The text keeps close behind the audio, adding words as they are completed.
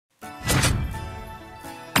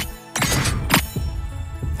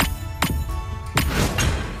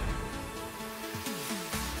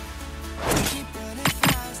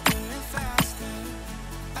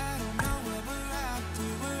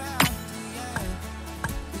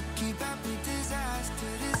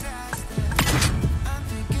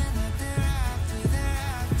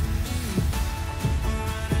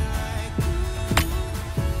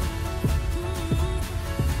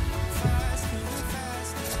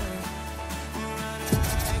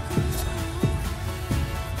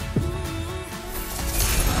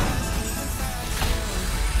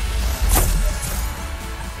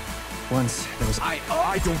once, there was...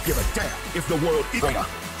 I don't give a damn if the world is... Reyna,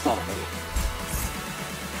 follow me.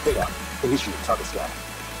 Beta, initiate target scan.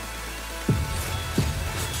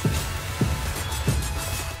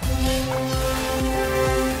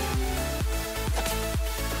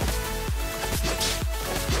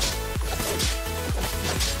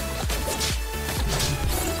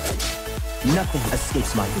 Nothing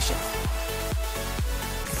escapes my vision.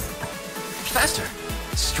 Faster.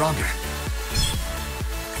 Stronger.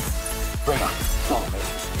 Reyna, follow me.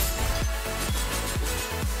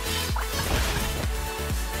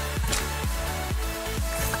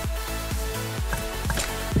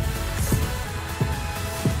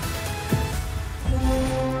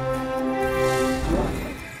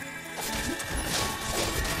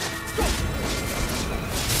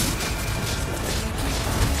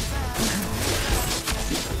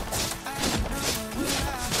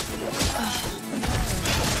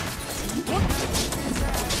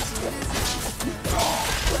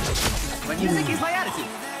 Music is my attitude.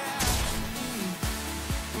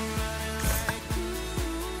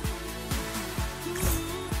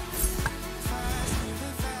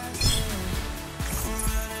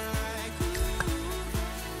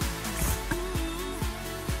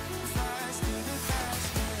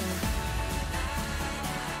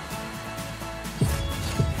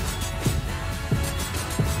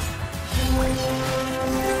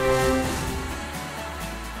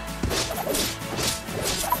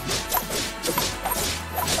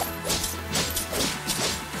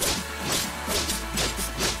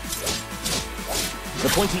 The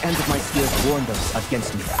pointy ends of my spears warned us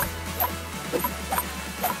against me.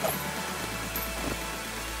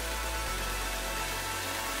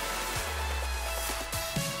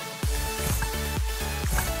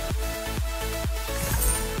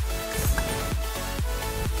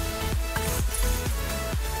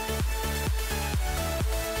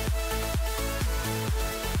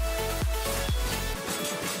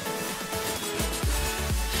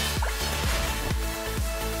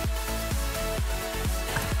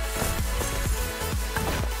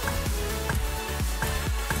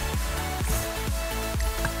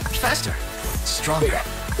 Faster. Stronger. Beta,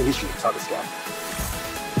 initiate target scan.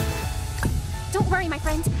 Don't worry, my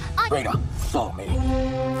friend. Reyna, follow me.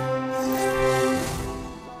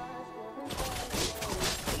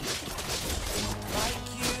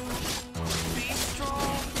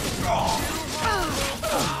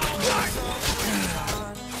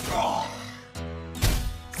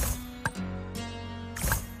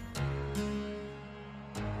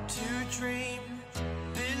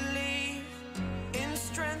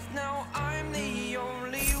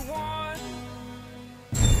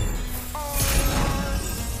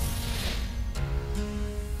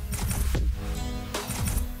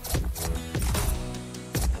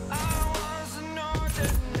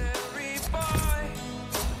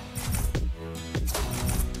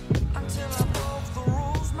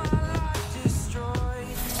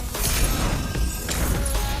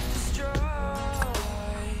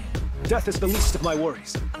 Death is the least of my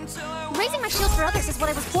worries. Raising my shield for others is what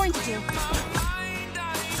I was born to do.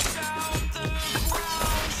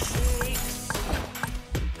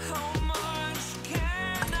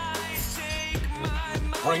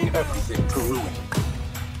 Bring everything to ruin.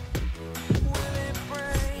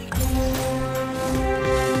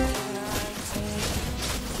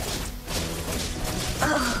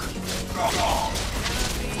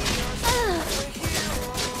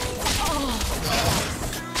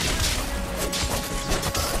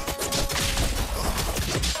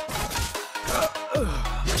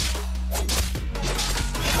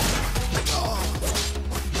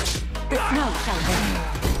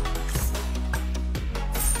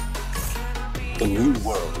 The new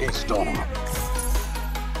world is dawning.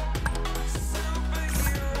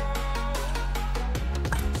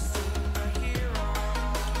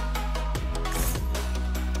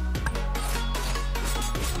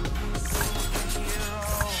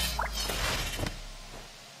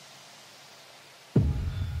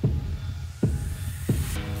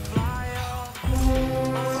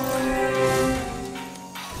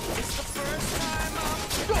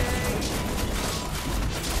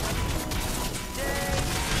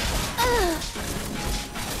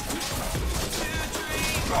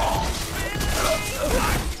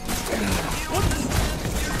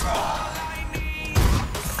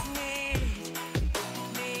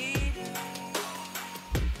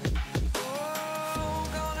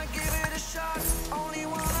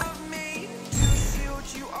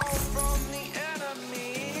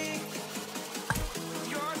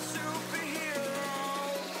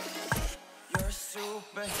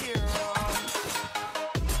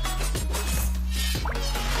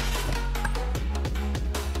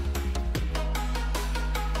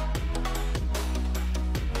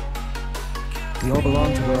 We all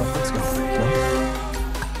belong to where our hearts go, no?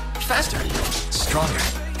 Faster. Stronger.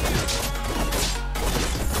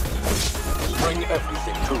 Bring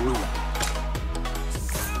everything to ruin.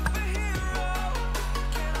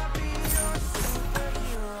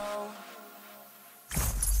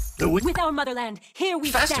 With our motherland, here we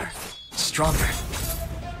Faster. stand. Stronger.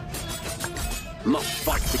 Must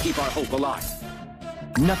fight to keep our hope alive.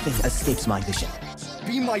 Nothing escapes my vision.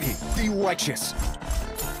 Be mighty, be righteous.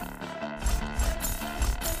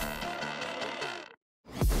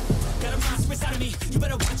 Got a monstrous out of me. You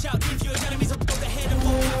better watch out if your enemies will go ahead and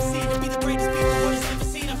walk out. See to be the greatest people the world has ever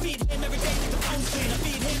seen. I feed him every day with the phone screen. I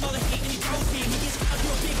feed him all the hate and he throws me. And he gets out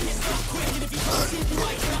real big, pissed off quick. And if you don't see it, you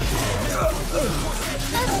might drop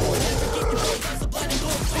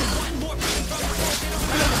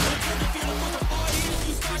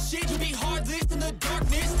shit, you be heartless in the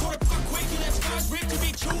darkness. Tore apart quick, you let scars rip. You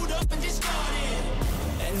be chewed up and discarded.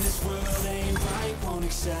 And this world ain't right, won't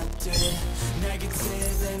accept it.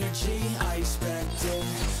 Negative energy, I expect it.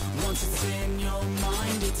 Once it's in your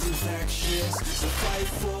mind, it's infectious. So fight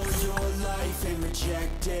for your life and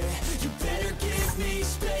reject it. You better give me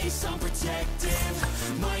space, I'm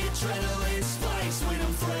protective. My adrenaline spikes when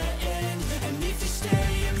I'm threatened. And if you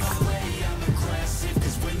stay in my way, I'm aggressive.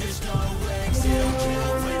 Cause when there's no exit, I'll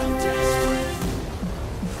kill when I'm desperate.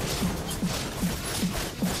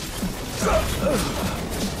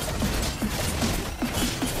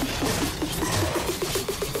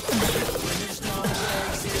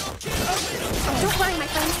 Don't worry, my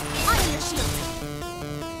friends. I am your shield.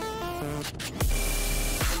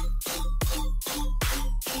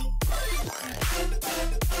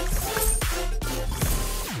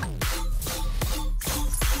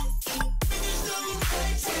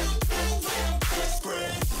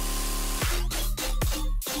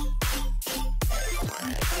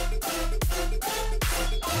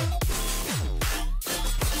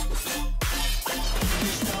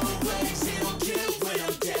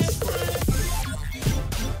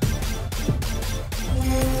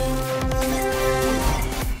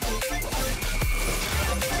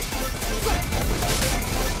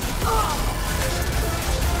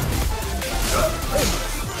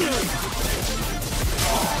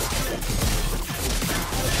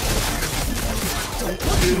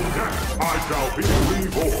 I shall be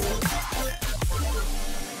reborn.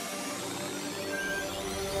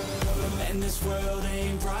 And this world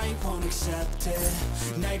ain't right, won't accept it.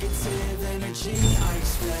 Negative energy, I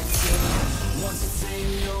expect it. Once it's in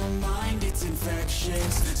your mind, it's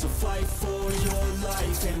infectious. So fight for your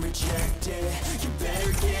life and reject it. You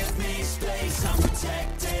better give me space, I'm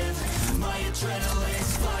protective. My adrenaline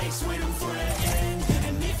spikes when I'm threatened.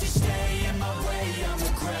 And if you stay in my way, I'm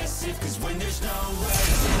aggressive. Cause when there's no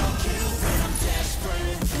exit, I'll kill when I'm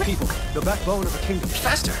desperate. People, the backbone of a kingdom.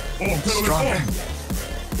 Faster. Stronger.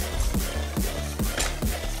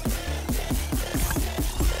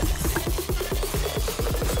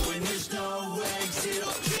 When there's no exit,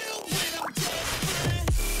 I'll kill when I'm desperate.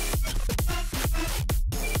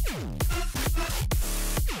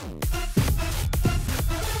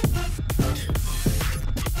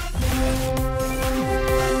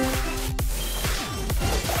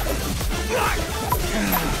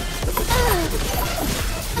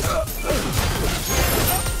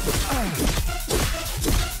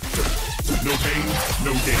 No pain,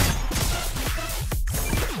 no gain.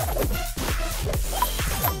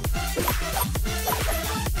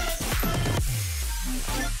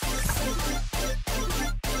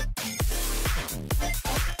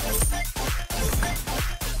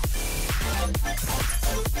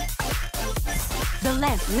 The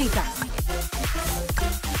lamp leads us.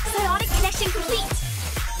 Psionic connection complete.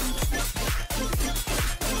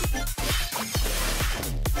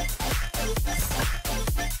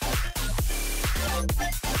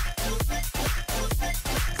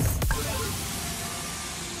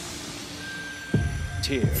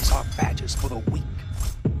 Tears are badges for the weak.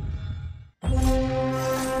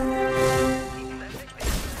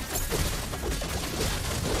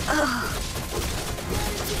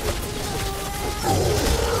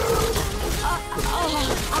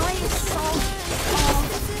 I saw...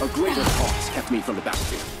 A greater cause kept me from the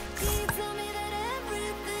battlefield.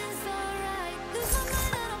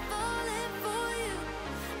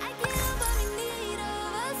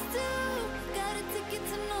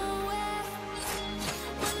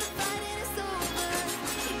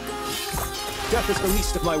 Death is the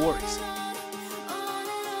least of my worries.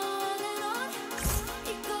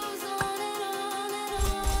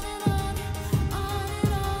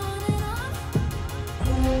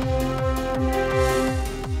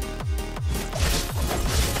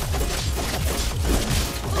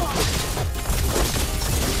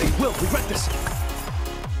 will regret this.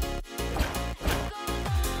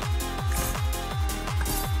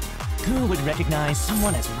 Who would recognize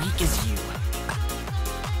someone as weak as you?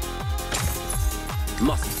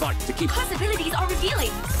 Must fight to keep. Possibilities are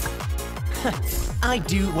revealing. I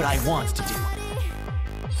do what I want to do.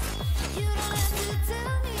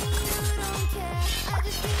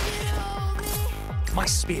 My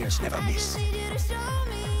spears never miss.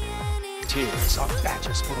 Tears are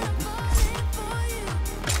badges for the weak.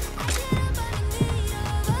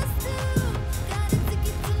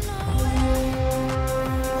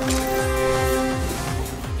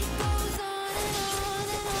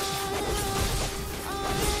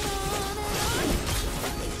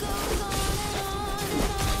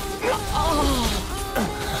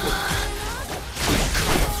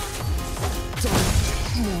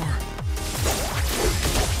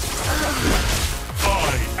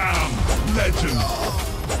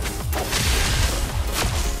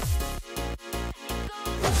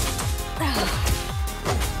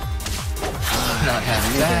 Not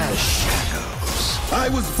having that. I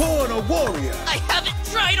was born a warrior. I haven't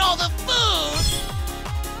tried all the food!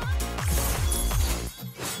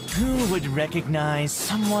 Who would recognize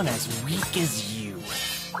someone as weak as you?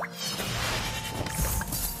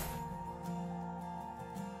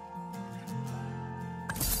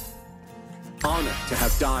 Honor to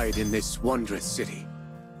have died in this wondrous city.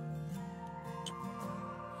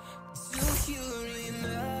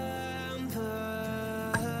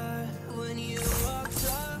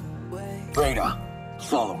 Rada,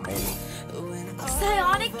 follow me.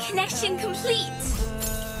 Psionic connection complete.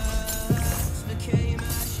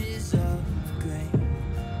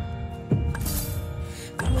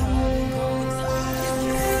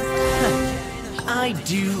 I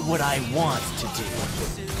do what I want to do.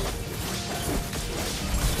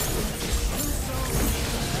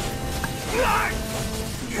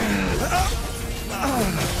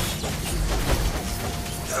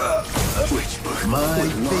 My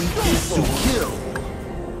fate is to kill.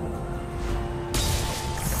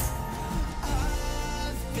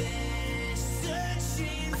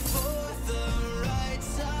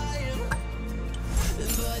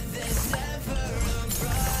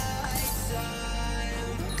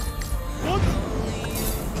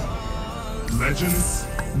 Legends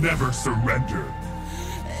never surrender.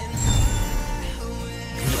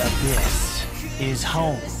 The abyss is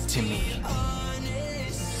home to me.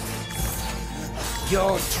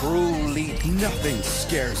 You're truly nothing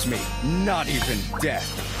scares me, not even death.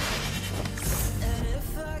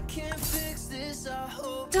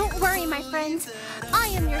 Don't worry, my friends. I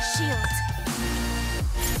am your shield.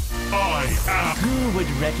 I am. Who would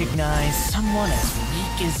recognize someone as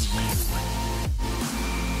weak as you?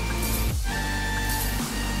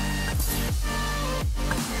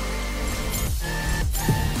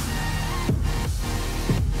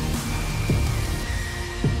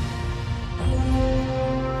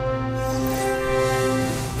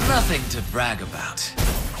 Nothing to brag about.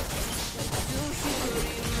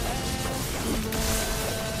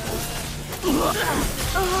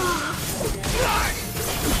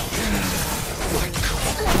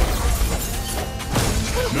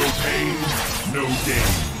 No pain, no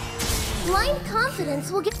gain. Blind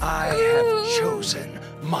confidence will get. I have chosen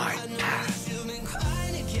my path.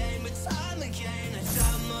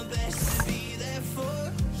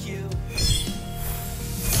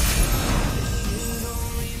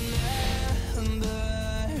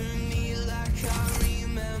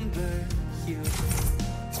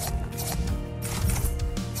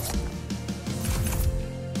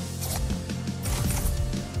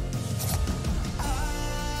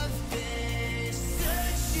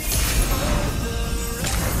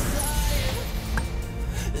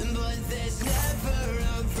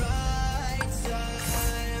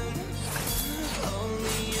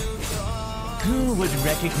 Who would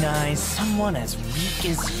recognize someone as weak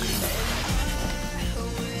as you?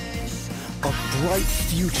 A bright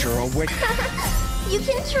future awaits. You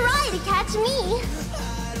can try to catch me.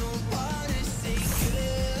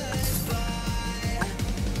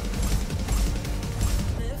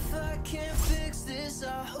 If I can't fix this,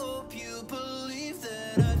 I hope you believe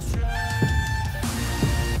that I tried.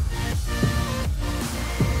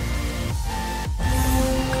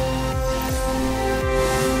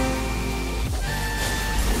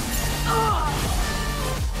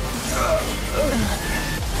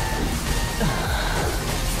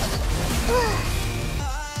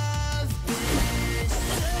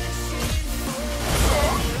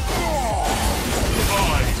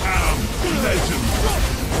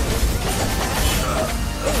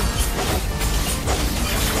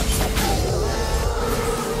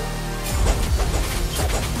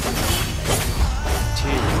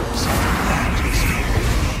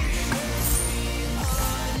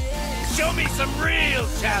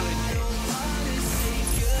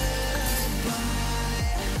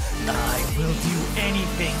 will do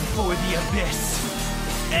anything for the abyss.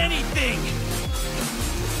 Anything!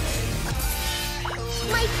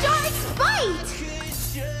 My dark bite!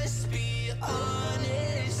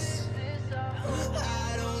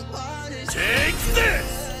 Take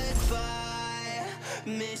this!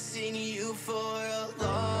 Missing you for a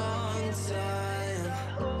long time.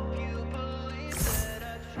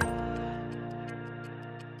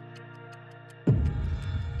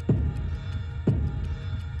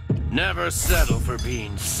 Never settle for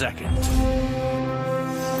being second.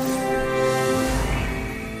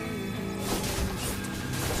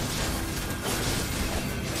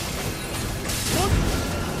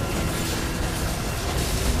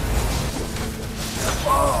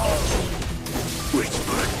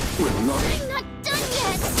 I'm not done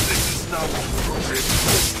yet! This is not an appropriate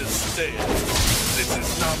place to stay any longer. This is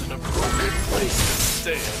not an appropriate place to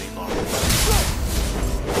stay any longer.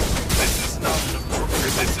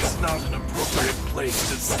 This is not an appropriate place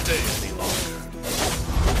to stay any longer.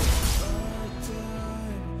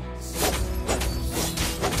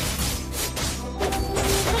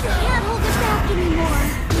 I can't hold it back anymore!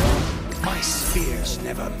 My spears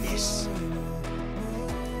never miss.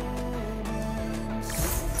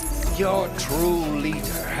 Your true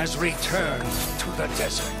leader has returned to the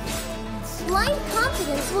desert. Blind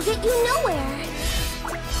confidence will get you nowhere!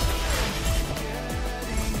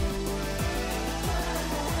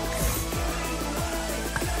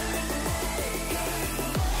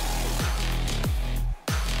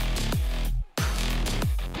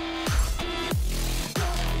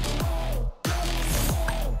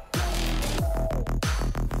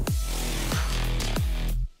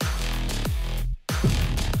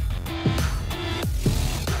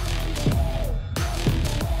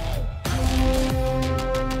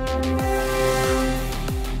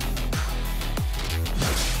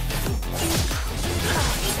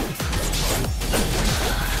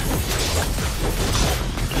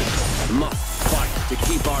 Must fight to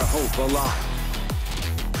keep our hope alive.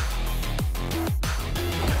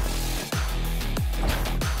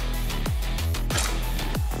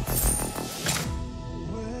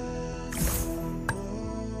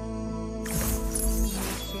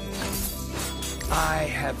 I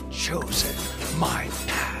have chosen my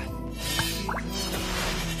path.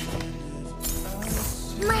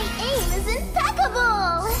 My aim is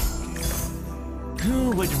impeccable!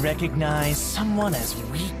 Who would recognize someone as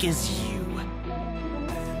weak as you?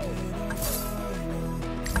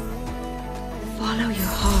 Follow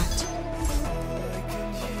your heart.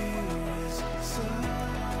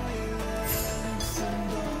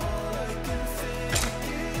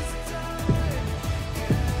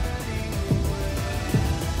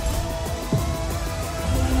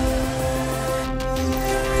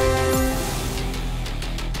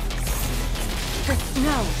 The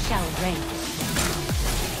snow shall reign.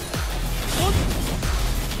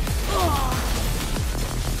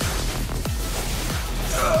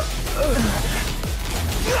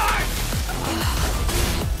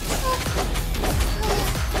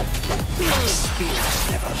 My spears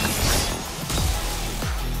never miss.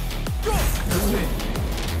 The wind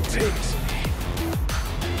takes me.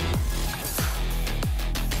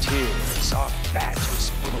 Tears are badges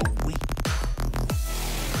for the weak.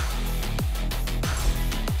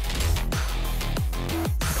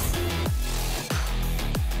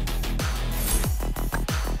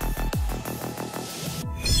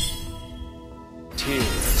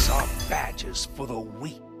 Tears are badges for the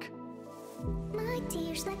weak. My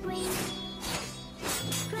tears like rain,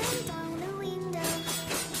 running down the window.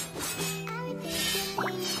 I repeat your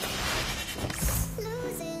name,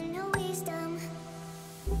 losing no wisdom.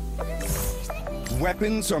 My tears like rain,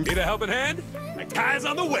 Weapons are... Need a helping hand? A guy's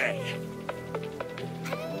on the way.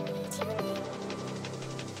 I repeat your name,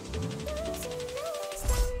 losing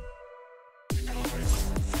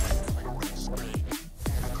no wisdom.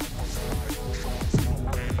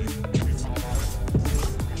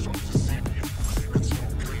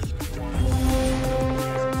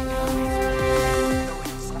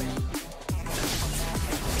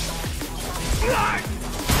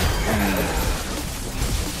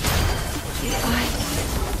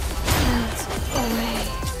 Melt away.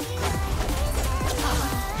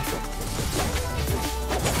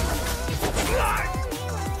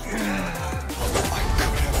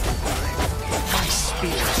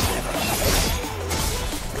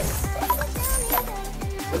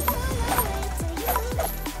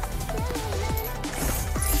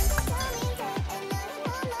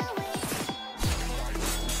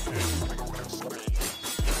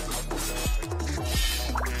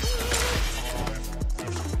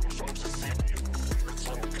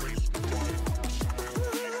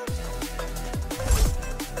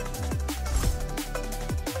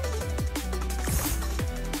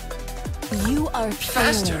 You are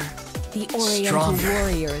Faster. failing the Oriental Stronger.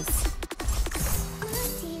 warriors.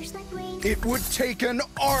 It would take an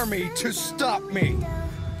army to stop me.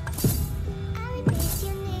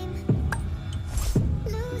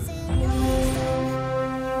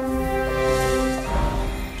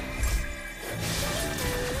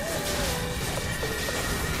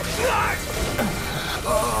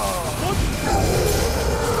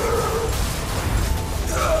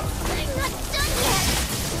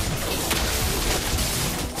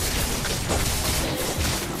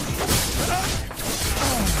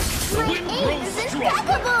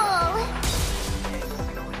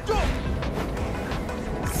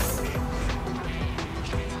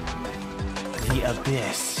 The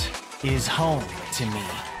abyss is home to me.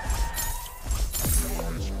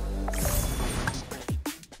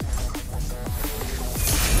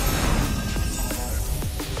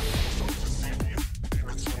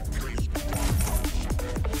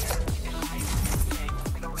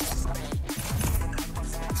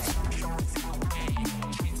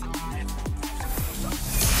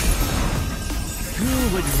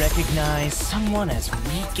 Who would recognize someone as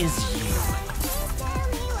weak as you?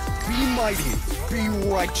 Be mighty, be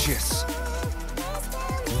righteous.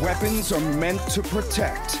 Weapons are meant to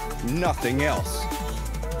protect, nothing else.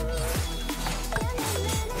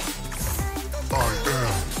 I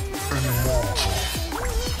am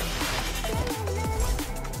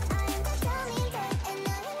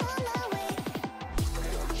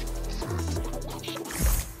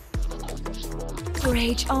immortal.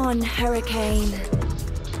 Rage on, Hurricane.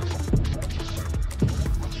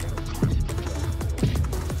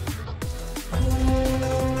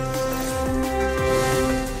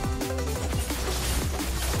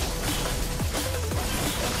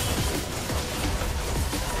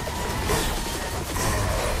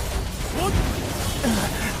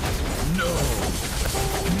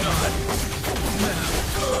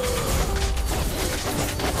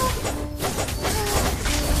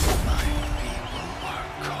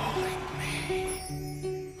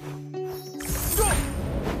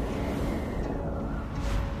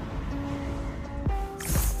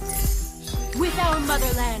 With our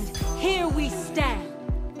motherland, here we stand.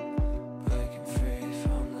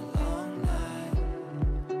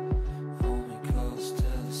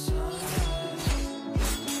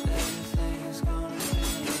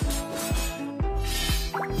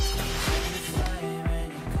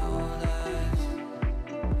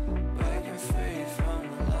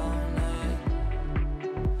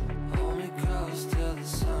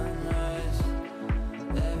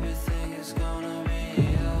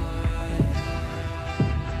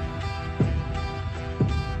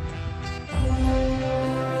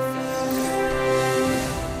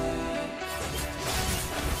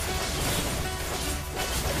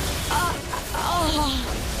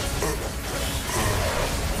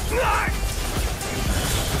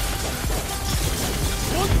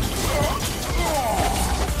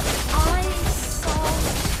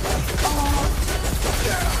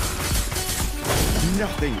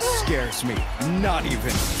 Nothing scares me, not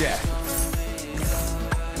even death.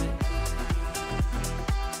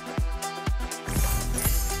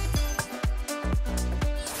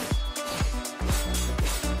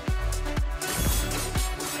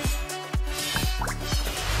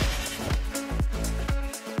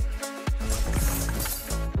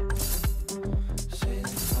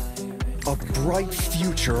 A bright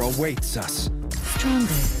future awaits us. Stronger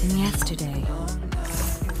than yesterday.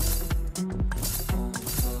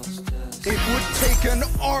 It would take an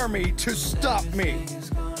army to stop me.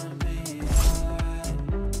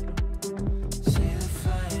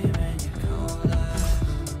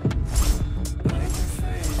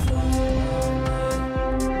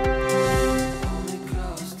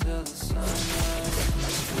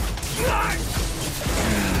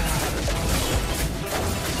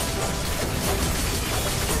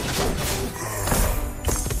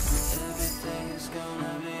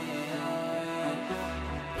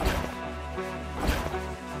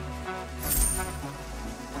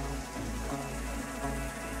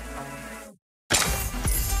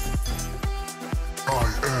 I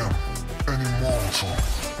am an immortal.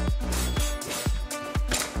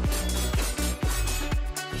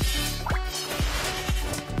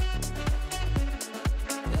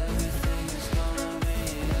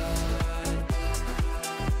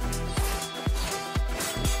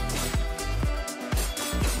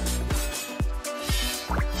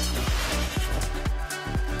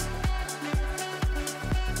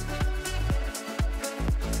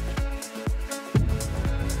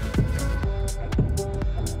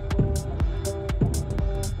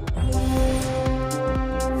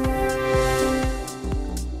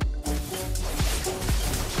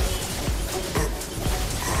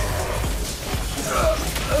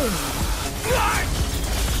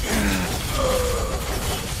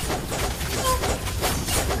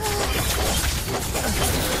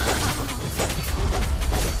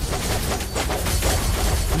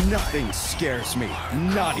 Nothing scares me,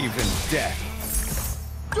 not even death.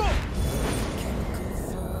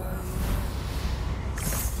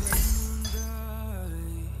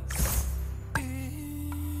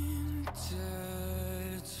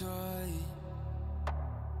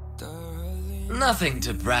 Nothing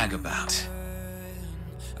to brag about.